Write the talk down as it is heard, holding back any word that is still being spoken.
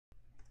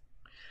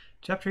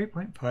Chapter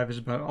 8.5 is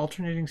about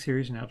alternating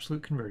series and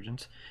absolute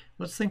convergence.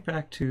 Let's think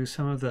back to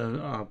some of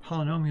the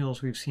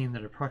polynomials we've seen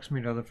that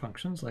approximate other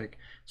functions, like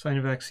sine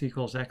of x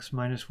equals x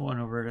minus 1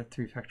 over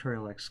 3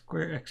 factorial x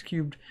squared, x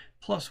cubed,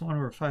 plus 1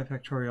 over 5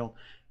 factorial,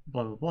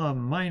 blah, blah, blah,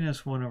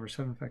 minus 1 over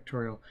 7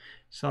 factorial.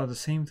 Saw the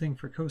same thing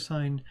for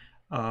cosine.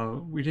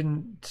 We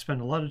didn't spend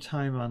a lot of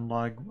time on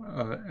log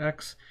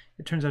x.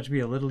 It turns out to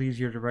be a little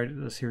easier to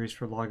write the series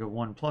for log of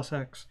 1 plus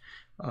x,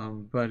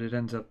 but it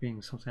ends up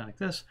being something like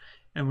this.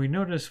 And we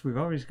notice we've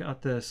always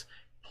got this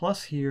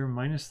plus here,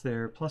 minus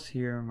there, plus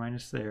here,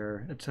 minus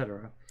there,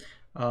 etc.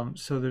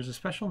 So there's a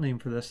special name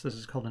for this. This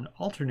is called an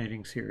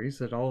alternating series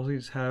that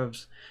always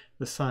has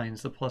the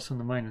signs, the plus and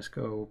the minus,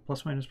 go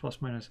plus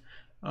minus,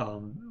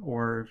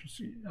 or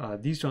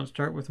these don't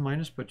start with a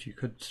minus, but you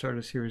could start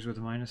a series with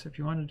a minus if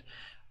you wanted.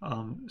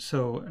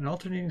 So an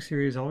alternating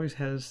series always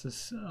has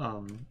this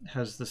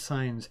has the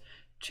signs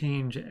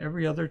change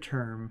every other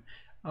term,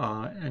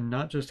 and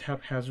not just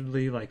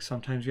haphazardly, like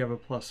sometimes you have a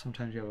plus,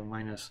 sometimes you have a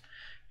minus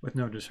with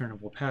no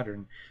discernible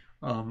pattern.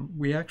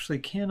 We actually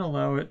can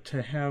allow it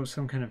to have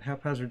some kind of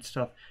haphazard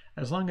stuff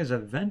as long as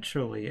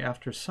eventually,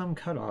 after some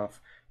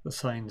cutoff, the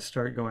signs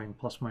start going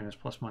plus minus,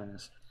 plus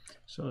minus.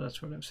 So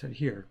that's what I've said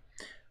here.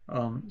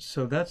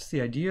 So that's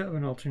the idea of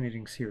an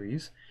alternating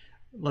series.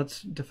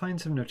 Let's define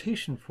some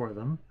notation for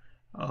them.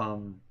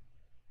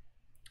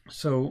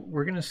 So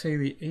we're going to say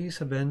the a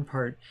sub n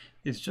part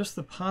is just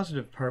the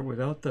positive part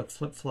without the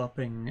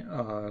flip-flopping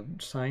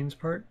signs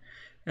part.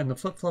 And the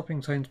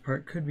flip-flopping signs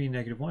part could be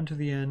 -1 to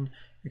the n,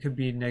 it could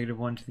be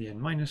 -1 to the n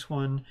minus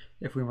 1,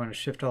 if we want to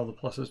shift all the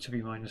pluses to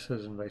be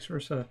minuses and vice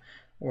versa,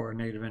 or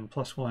 -n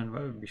plus 1,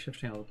 that would be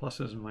shifting all the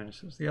pluses and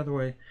minuses the other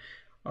way.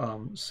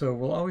 So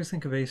we'll always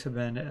think of a sub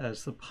n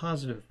as the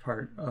positive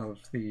part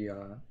of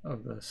the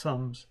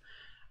sums,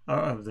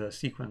 of the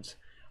sequence.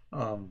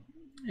 And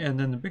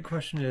then the big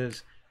question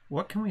is,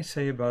 what can we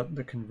say about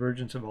the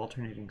convergence of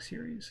alternating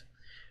series?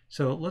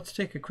 So let's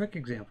take a quick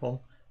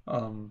example.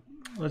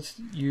 Let's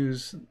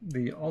use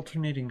the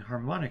alternating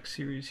harmonic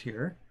series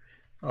here.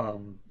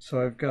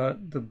 So I've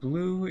got the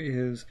blue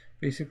is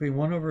basically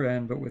 1 over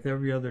n, but with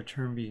every other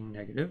term being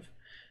negative.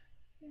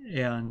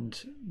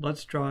 And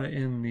let's draw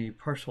in the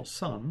partial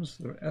sums,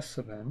 the s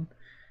sub n.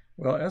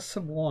 Well, s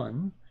sub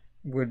 1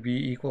 would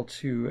be equal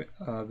to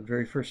the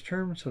very first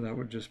term, so that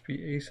would just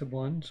be a sub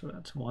 1, so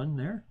that's 1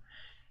 there.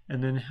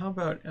 And then how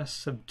about s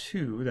sub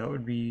 2? That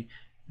would be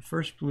the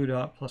first blue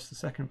dot plus the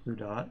second blue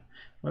dot.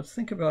 Let's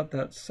think about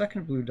that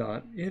second blue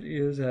dot. It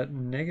is at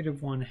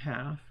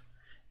 -1/2,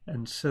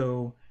 and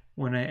so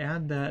when I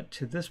add that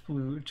to this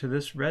blue, to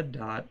this red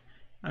dot,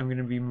 I'm going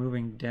to be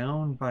moving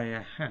down by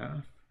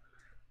 1/2.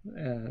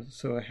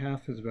 So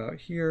 1/2 is about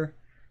here,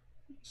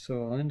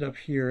 so I'll end up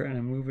here, and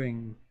I'm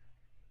moving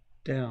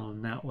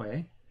down that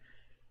way.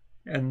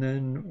 And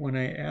then when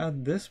I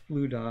add this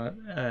blue dot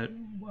at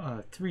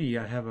 3,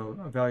 I have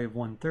a value of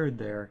 1/3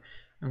 there.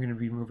 I'm going to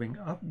be moving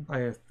up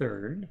by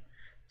 1/3.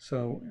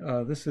 So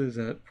this is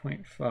at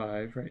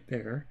 0.5 right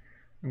there.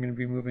 I'm going to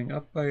be moving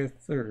up by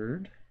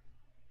 1/3,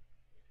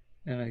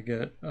 and I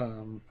get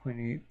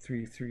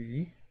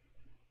 0.833.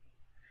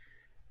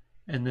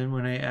 And then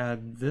when I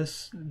add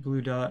this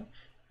blue dot,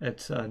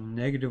 it's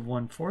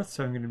 -1/4,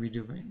 so I'm going to be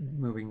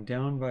moving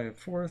down by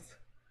 1/4.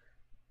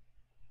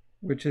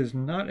 Which is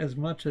not as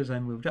much as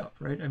I moved up,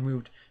 right? I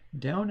moved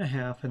down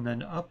 1/2 and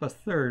then up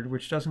 1/3,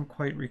 which doesn't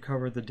quite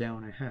recover the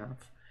down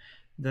 1/2.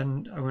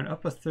 Then I went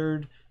up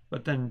 1/3,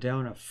 but then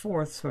down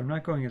 1/4, so I'm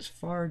not going as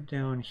far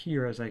down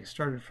here as I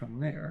started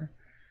from there.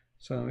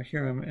 So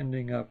here I'm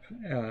ending up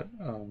at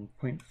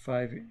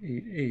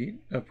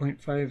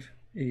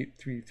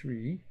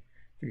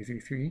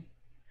 0.58333,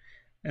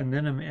 and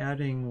then I'm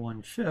adding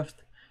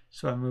 1/5.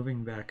 So I'm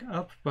moving back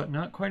up, but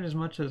not quite as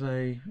much as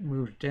I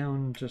moved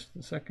down just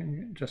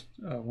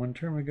one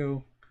term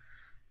ago.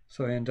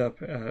 So I end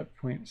up at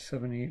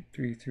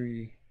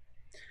 0.7833.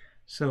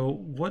 So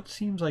what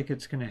seems like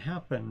it's going to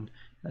happen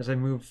as I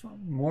move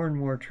more and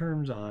more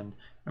terms on,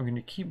 I'm going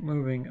to keep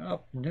moving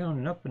up and down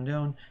and up and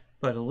down,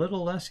 but a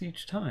little less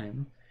each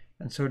time.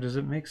 And so does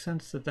it make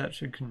sense that that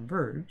should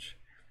converge?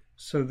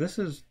 So this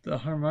is the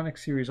harmonic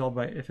series all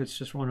by, if it's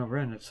just 1 over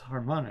n, it's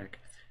harmonic.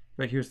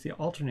 But here's the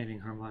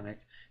alternating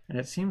harmonic, and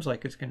it seems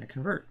like it's going to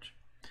converge.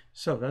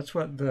 So that's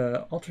what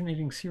the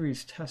alternating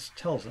series test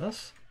tells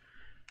us.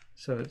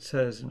 So it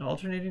says an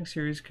alternating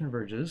series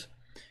converges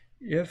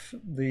if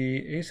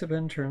the a sub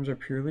n terms are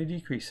purely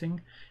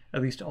decreasing,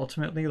 at least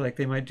ultimately, like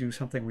they might do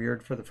something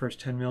weird for the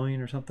first 10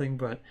 million or something,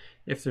 but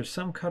if there's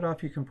some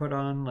cutoff you can put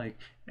on, like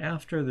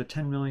after the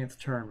 10 millionth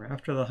term, or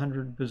after the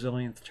 100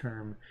 bazillionth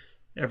term,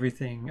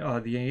 everything,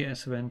 the a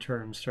sub n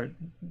terms start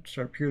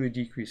purely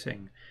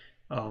decreasing.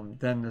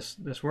 Then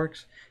this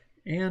works.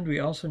 And we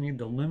also need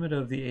the limit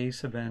of the a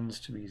sub n's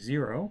to be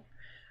 0.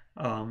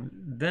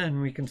 Then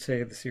we can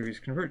say the series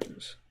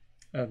converges.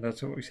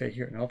 That's what we say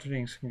here. An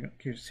alternating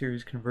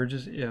series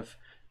converges if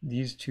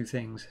these two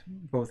things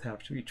both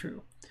have to be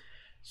true.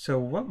 So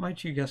what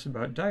might you guess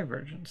about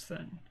divergence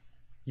then?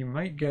 You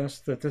might guess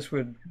that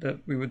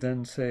we would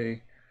then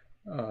say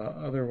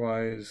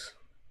otherwise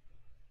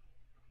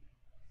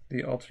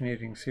the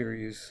alternating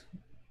series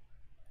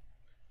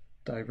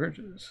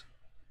diverges.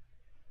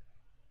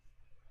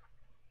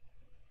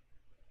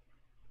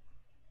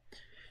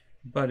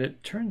 But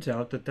it turns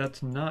out that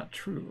that's not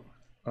true.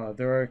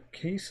 There are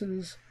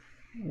cases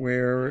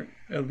where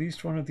at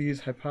least one of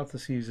these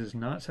hypotheses is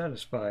not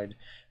satisfied,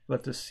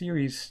 but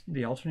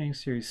the alternating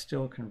series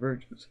still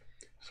converges.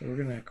 So we're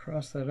going to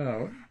cross that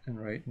out and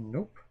write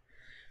nope.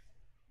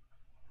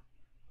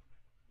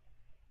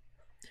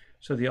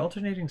 So the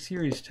alternating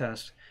series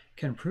test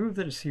can prove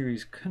that a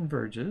series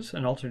converges,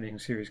 an alternating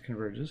series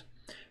converges,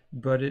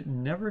 but it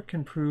never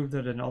can prove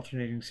that an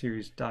alternating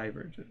series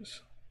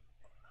diverges.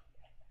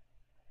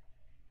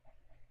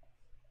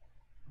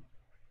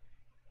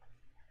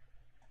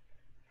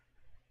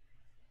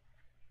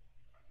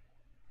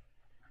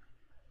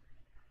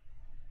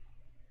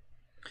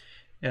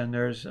 And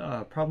there's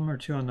a problem or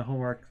two on the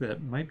homework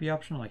that might be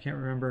optional, I can't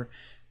remember,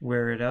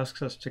 where it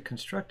asks us to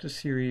construct a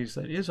series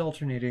that is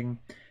alternating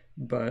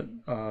but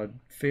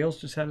fails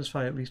to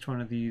satisfy at least one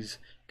of these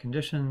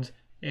conditions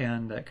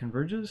and that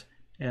converges,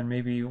 and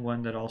maybe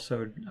one that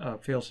also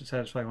fails to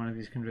satisfy one of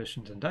these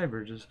conditions and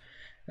diverges.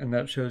 And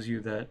that shows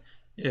you that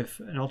if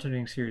an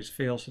alternating series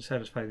fails to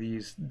satisfy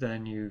these,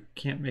 then you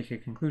can't make a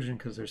conclusion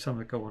because there's some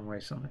that go one way,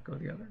 some that go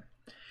the other.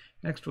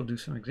 Next, we'll do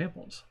some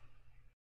examples.